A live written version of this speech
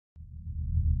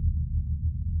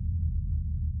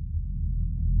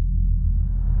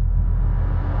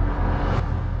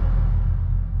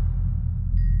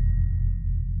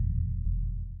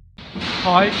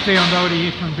Hi, Dion Doherty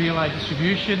here from BLA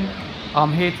Distribution.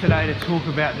 I'm here today to talk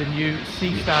about the new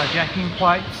SeaStar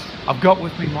Jackplates. I've got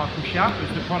with me Michael Sharp,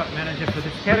 who's the product manager for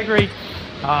this category.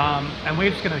 And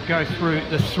we're just going to go through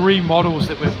the three models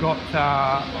that we've got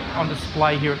on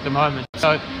display here at the moment.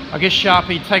 So I guess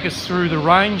Sharpie, take us through the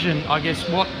range and I guess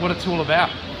what it's all about.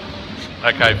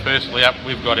 Okay, firstly up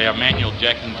we've got our manual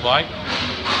jacking plate,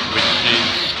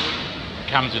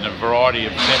 which comes in a variety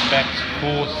of setbacks,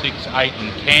 4, 6, 8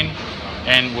 and 10,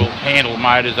 and will handle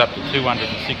motors up to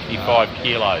 265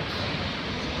 kilos.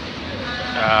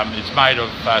 It's made of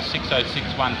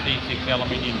 6061 T6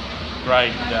 aluminium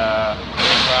grade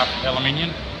aircraft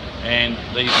aluminium, and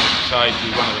these would say to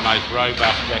be one of the most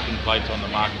robust jacking plates on the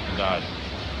market today.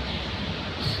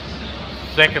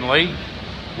 Secondly,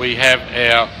 we have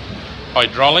our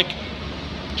hydraulic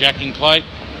jacking plate,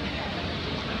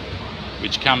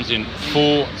 which comes in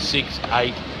 4, 6,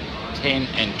 8, 10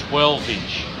 and 12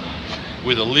 inch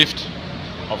with a lift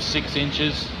of 6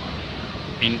 inches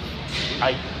in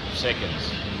 8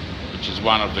 seconds, which is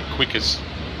one of the quickest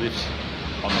lifts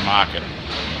on the market.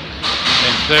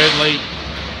 And thirdly,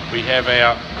 we have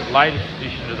our latest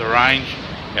addition to the range,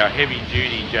 our heavy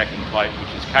duty jacking plate, which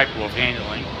is capable of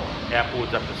handling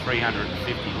outboards up to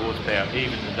 350 horsepower,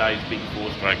 even today's big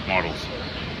 4-stroke models.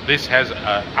 This has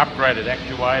an upgraded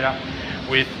actuator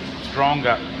with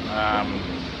stronger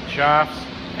shafts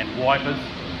and wipers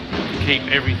to keep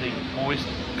everything moist,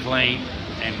 clean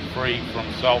and free from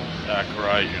salt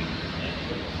corrosion.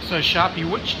 So Sharpie,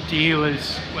 which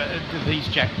dealers do these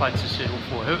jack plates are suitable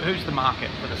for? Who's the market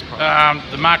for this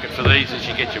product? The market for these is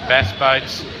you get your bass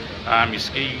boats, your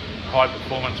ski high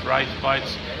performance race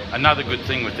boats. Another good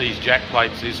thing with these jack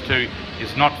plates is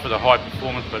not for the high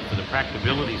performance but for the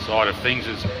practicability side of things.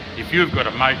 Is if you've got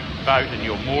a boat and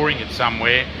you're mooring it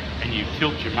somewhere and you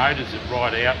tilt your motors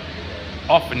right out,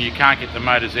 often you can't get the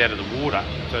motors out of the water,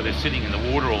 so they're sitting in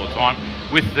the water all the time.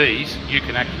 With these you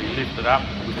can actually lift it up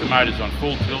with the motors on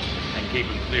full tilt and keep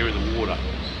them clear of the water,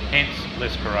 hence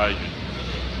less corrosion.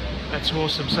 That's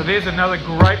awesome. So there's another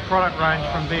great product range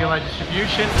from BLA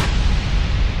Distribution.